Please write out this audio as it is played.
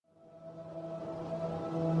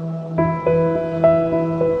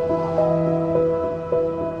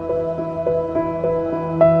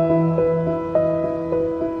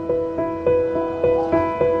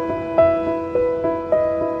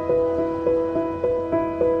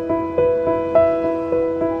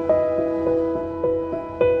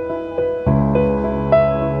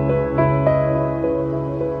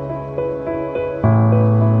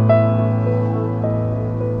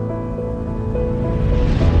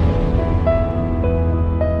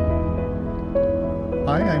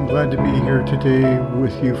I'm glad to be here today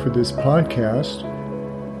with you for this podcast.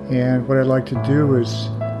 And what I'd like to do is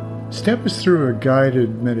step us through a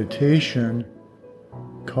guided meditation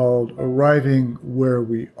called Arriving Where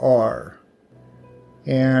We Are.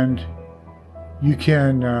 And you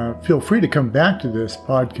can feel free to come back to this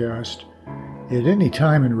podcast at any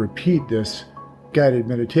time and repeat this guided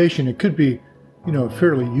meditation. It could be, a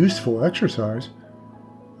fairly useful exercise,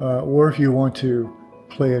 or if you want to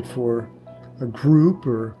play it for a group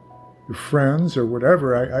or your friends or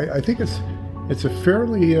whatever. I think it's a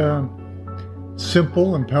fairly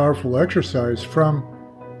simple and powerful exercise from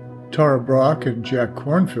Tara Brach and Jack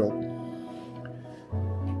Kornfield.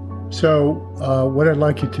 So what I'd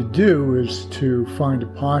like you to do is to find a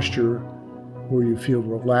posture where you feel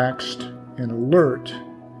relaxed and alert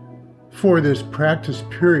for this practice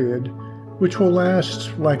period, which will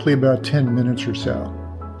last likely about 10 minutes or so.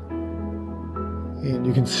 And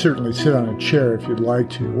you can certainly sit on a chair if you'd like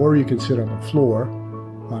to, or you can sit on the floor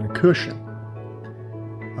on a cushion.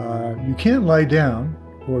 You can lie down,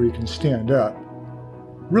 or you can stand up.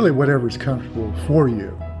 Really whatever's comfortable for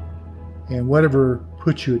you, and whatever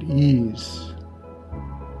puts you at ease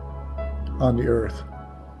on the earth.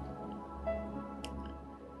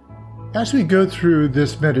 As we go through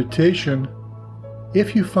this meditation,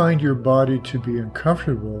 if you find your body to be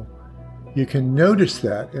uncomfortable, you can notice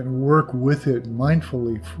that and work with it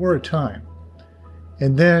mindfully for a time.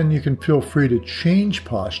 And then you can feel free to change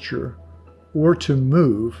posture or to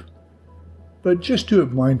move, but just do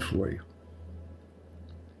it mindfully.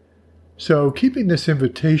 So keeping this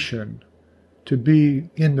invitation to be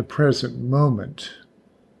in the present moment,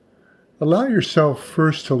 allow yourself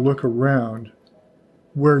first to look around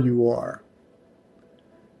where you are.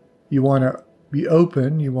 You want to be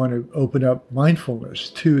open, you want to open up mindfulness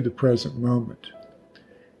to the present moment.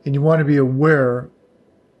 And you want to be aware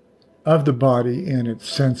of the body and its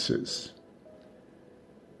senses.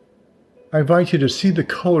 I invite you to see the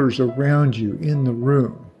colors around you in the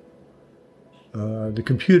room, the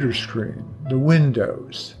computer screen, the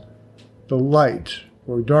windows, the light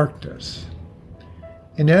or darkness.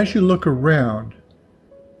 And as you look around,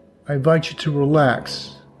 I invite you to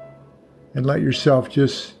relax and let yourself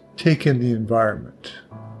just take in the environment.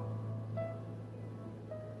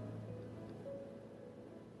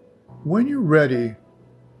 When you're ready,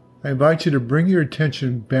 I invite you to bring your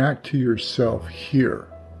attention back to yourself here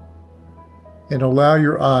and allow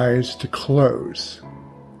your eyes to close.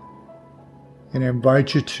 And I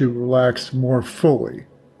invite you to relax more fully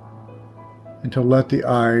and to let the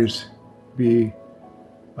eyes be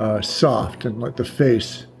soft and let the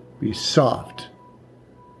face be soft.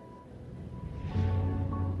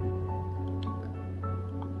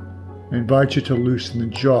 I invite you to loosen the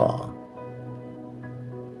jaw,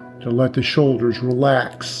 to let the shoulders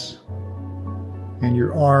relax, and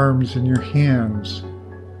your arms and your hands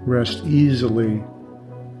rest easily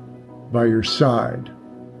by your side.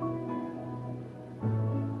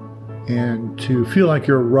 And to feel like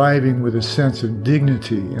you're arriving with a sense of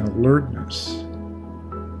dignity and alertness.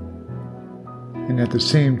 And at the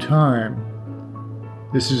same time,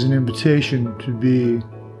 this is an invitation to be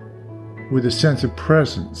with a sense of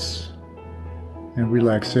presence and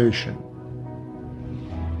relaxation.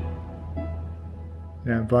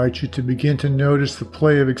 And I invite you to begin to notice the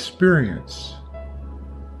play of experience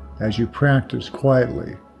as you practice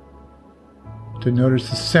quietly, to notice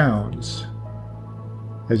the sounds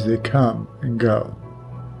as they come and go.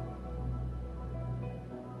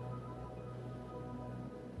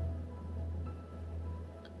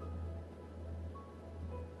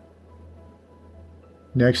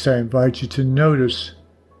 Next, I invite you to notice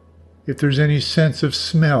if there's any sense of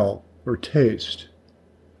smell or taste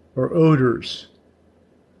or odors,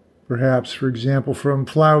 perhaps, for example, from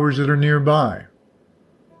flowers that are nearby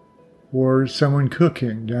or someone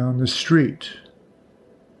cooking down the street,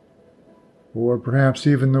 or perhaps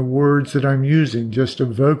even the words that I'm using just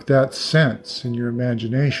evoke that sense in your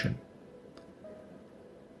imagination.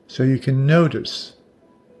 So you can notice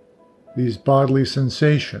these bodily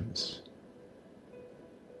sensations,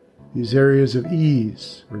 these areas of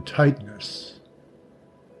ease or tightness,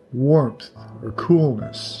 warmth or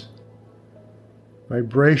coolness,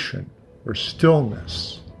 vibration or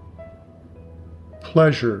stillness,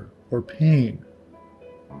 pleasure or pain,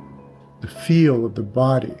 the feel of the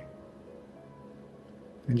body.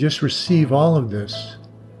 And just receive all of this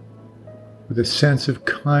with a sense of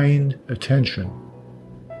kind attention.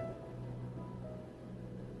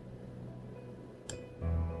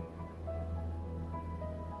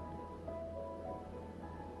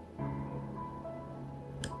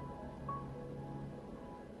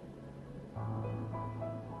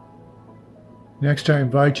 Next, I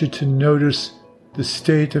invite you to notice the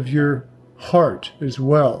state of your heart as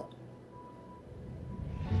well.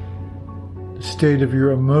 The state of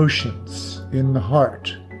your emotions in the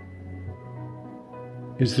heart.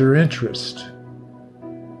 Is there interest?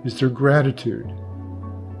 Is there gratitude?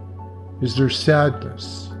 Is there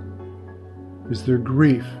sadness? Is there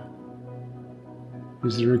grief?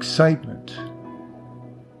 Is there excitement?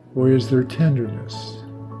 Or is there tenderness?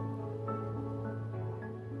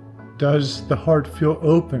 Does the heart feel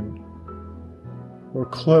open or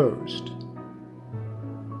closed?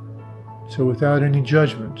 So without any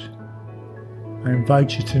judgment, I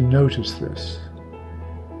invite you to notice this.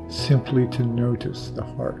 Simply to notice the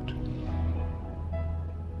heart.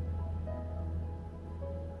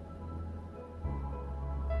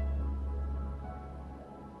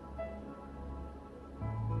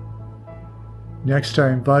 Next, I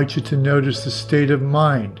invite you to notice the state of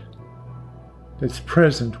mind that's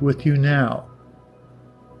present with you now.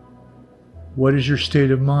 What is your state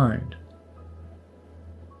of mind?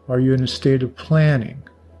 Are you in a state of planning,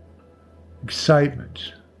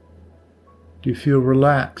 excitement? Do you feel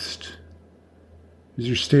relaxed? Is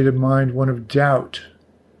your state of mind one of doubt,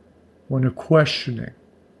 one of questioning,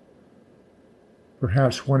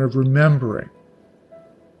 perhaps one of remembering,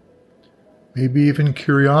 maybe even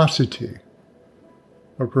curiosity?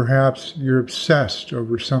 Or perhaps you're obsessed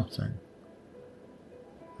over something.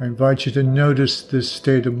 I invite you to notice this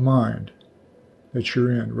state of mind that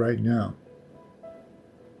you're in right now.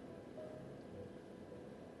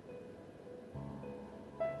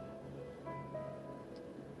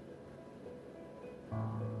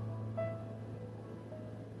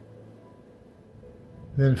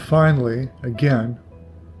 Then finally, again,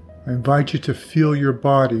 I invite you to feel your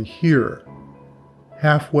body here,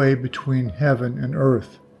 halfway between heaven and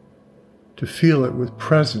earth, to feel it with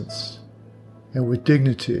presence and with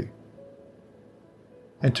dignity,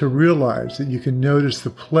 and to realize that you can notice the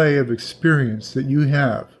play of experience that you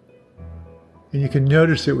have, and you can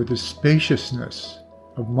notice it with a spaciousness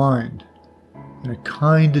of mind and a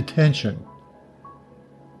kind attention,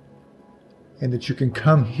 and that you can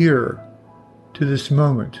come here to this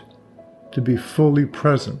moment to be fully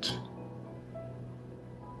present.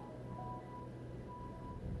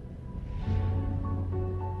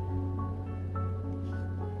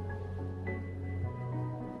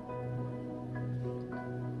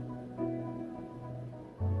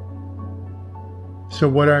 So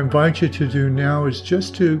what I invite you to do now is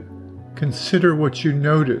just to consider what you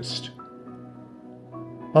noticed.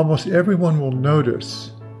 Almost everyone will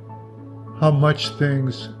notice how much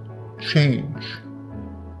things change,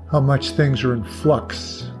 how much things are in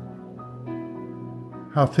flux,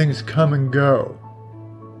 how things come and go,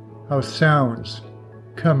 how sounds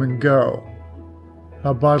come and go,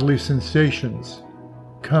 how bodily sensations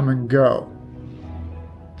come and go,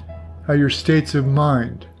 how your states of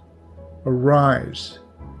mind arise,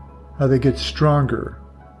 how they get stronger,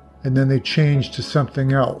 and then they change to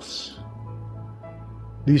something else.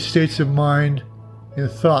 These states of mind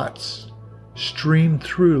and thoughts stream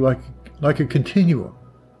through like a continuum,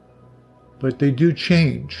 but they do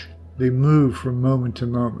change. They move from moment to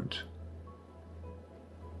moment.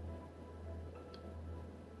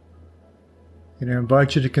 And I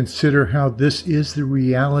invite you to consider how this is the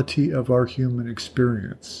reality of our human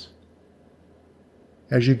experience.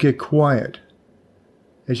 As you get quiet,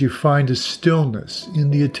 as you find a stillness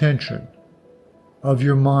in the attention of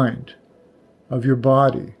your mind, of your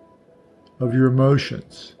body, of your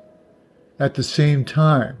emotions, at the same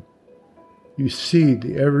time, you see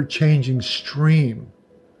the ever-changing stream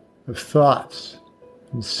of thoughts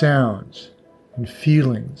and sounds and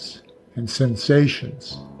feelings and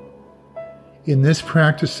sensations. In this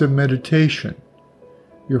practice of meditation,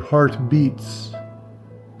 your heart beats,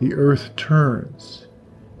 the earth turns,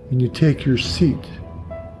 and you take your seat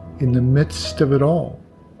in the midst of it all.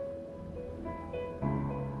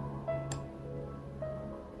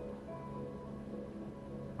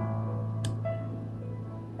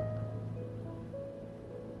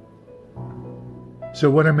 So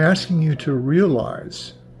what I'm asking you to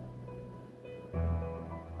realize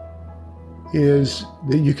is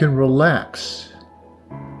that you can relax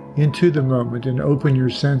into the moment and open your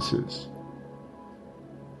senses.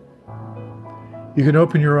 You can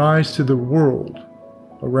open your eyes to the world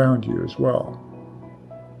around you as well.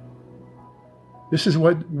 This is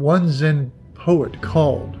what one Zen poet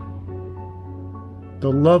called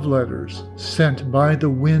the love letters sent by the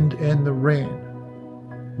wind and the rain,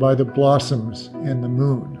 by the blossoms and the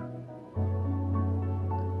moon.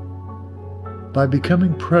 By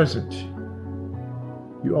becoming present,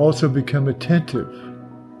 you also become attentive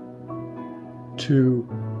to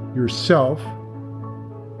yourself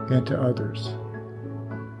and to others.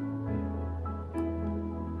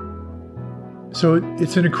 So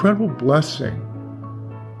it's an incredible blessing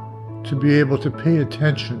to be able to pay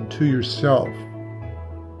attention to yourself,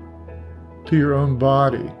 to your own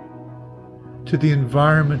body, to the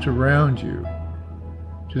environment around you,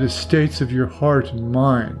 to the states of your heart and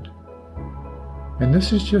mind. And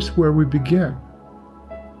this is just where we begin,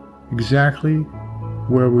 exactly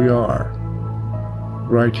where we are,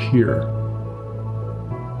 right here.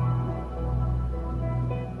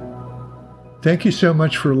 Thank you so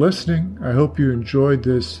much for listening. I hope you enjoyed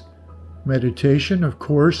this meditation. Of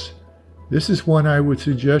course, this is one I would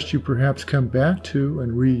suggest you perhaps come back to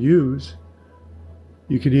and reuse.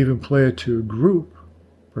 You could even play it to a group,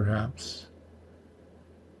 perhaps.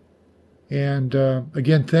 And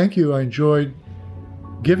again, thank you. I enjoyed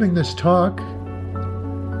giving this talk,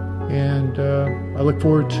 and I look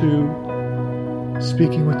forward to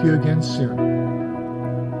speaking with you again soon.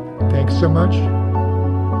 Thanks so much.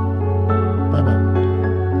 Bye-bye.